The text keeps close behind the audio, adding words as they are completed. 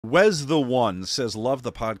Wes the One says, "Love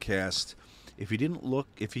the podcast. If he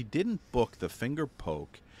didn't book the finger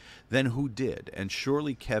poke, then who did? And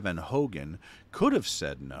surely Kevin Hogan could have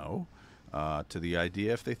said no to the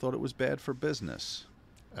idea if they thought it was bad for business."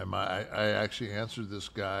 And I actually answered this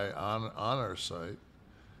guy on our site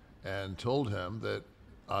and told him that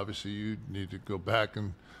obviously you need to go back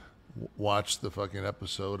and watch the fucking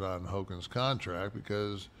episode on Hogan's contract,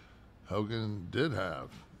 because Hogan did have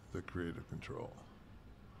the creative control.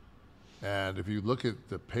 And if you look at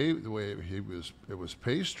the way it was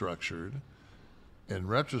pay structured, in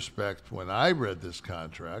retrospect, when I read this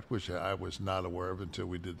contract, which I was not aware of until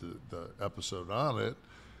we did the episode on it,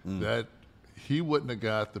 that he wouldn't have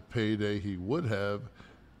got the payday he would have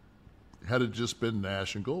had it just been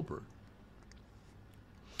Nash and Goldberg.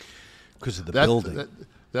 Because of the building.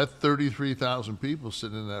 That 33,000 people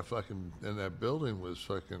sitting in that building was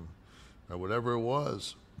fucking, whatever it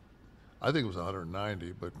was. I think it was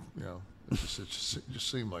 190, but it just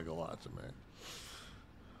seemed like a lot to me.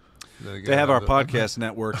 Again, they have our podcast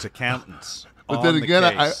network's accountants. But then again,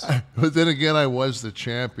 I was the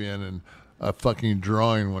champion and a fucking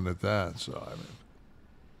drawing one at that. So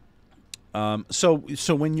I mean,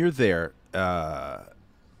 so when you're there,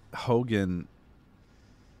 Hogan.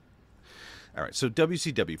 All right, so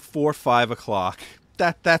WCW 4-5 o'clock.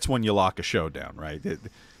 That's when you lock a show down, right?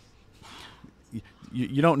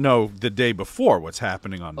 You don't know the day before what's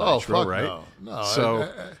happening on Nitro, right? No.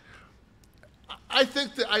 So I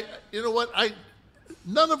think that you know what?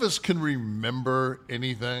 None of us can remember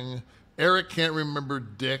anything. Eric can't remember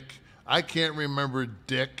Dick. I can't remember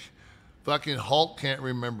Dick. Fucking Hulk can't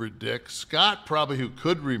remember Dick. Scott probably, who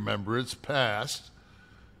could remember, it's past.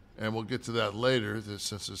 And we'll get to that later,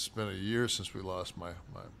 since it's been a year since we lost my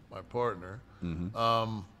partner.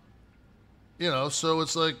 Mm-hmm. So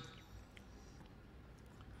it's like,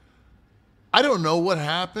 I don't know what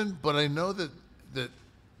happened, but I know that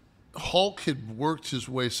Hulk had worked his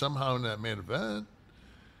way somehow in that main event.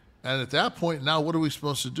 And at that point, now what are we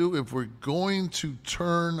supposed to do? If we're going to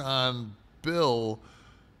turn on Bill,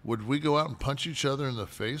 would we go out and punch each other in the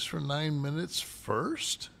face for 9 minutes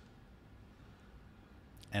first?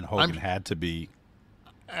 And Hogan had to be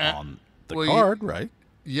on the card, right?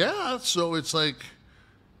 Yeah, so it's like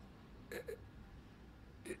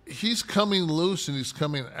he's coming loose and he's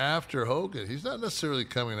coming after Hogan. He's not necessarily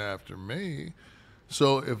coming after me.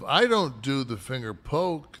 So if I don't do the finger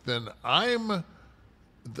poke, then I'm a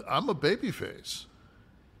babyface,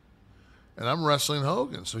 and I'm wrestling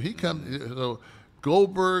Hogan. So he comes. So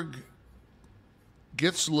Goldberg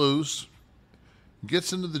gets loose,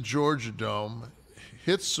 gets into the Georgia Dome,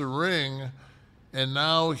 hits the ring, and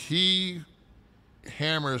now he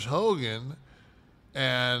hammers Hogan.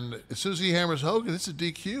 And as soon as he hammers Hogan, it's a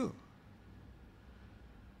DQ.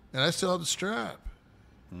 And I still have the strap.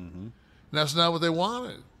 Mm-hmm. And that's not what they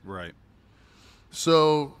wanted. Right.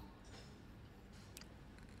 So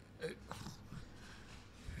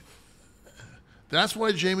that's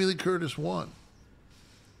why Jamie Lee Curtis won.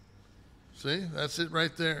 See, that's it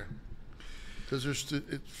right there. Because it's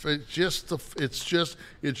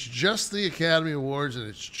just the Academy Awards, and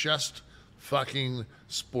it's just fucking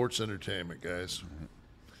sports entertainment, guys. Mm-hmm.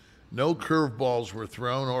 No curveballs were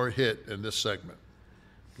thrown or hit in this segment.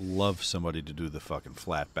 Love somebody to do the fucking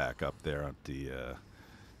flat back up there at the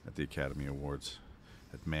Academy Awards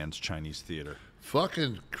at Mann's Chinese Theater.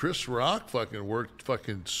 Fucking Chris Rock fucking worked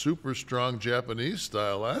fucking super strong Japanese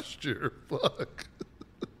style last year. Fuck.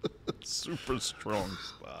 Super strong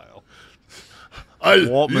style.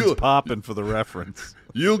 Waltman's popping for the reference.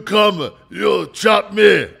 You come, you chop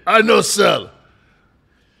me. I know sell.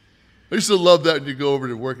 I used to love that when you go over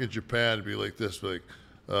to work in Japan and be like this, like,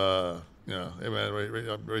 hey man,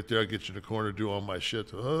 right there, I'll get you in the corner, do all my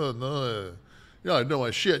shit. Oh no, I know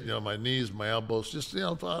my shit. My knees, my elbows. Just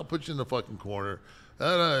I'll put you in the fucking corner. I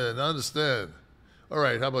understand. All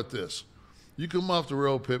right, how about this? You come off the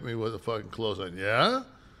rope, hit me with a fucking clothesline. Yeah.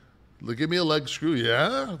 Give me a leg screw,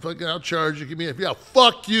 yeah? Fucking, I'll charge you. Yeah,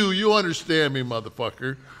 fuck you. You understand me,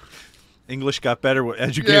 motherfucker. English got better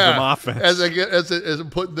as you gave them offense. As I'm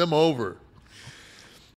putting them over.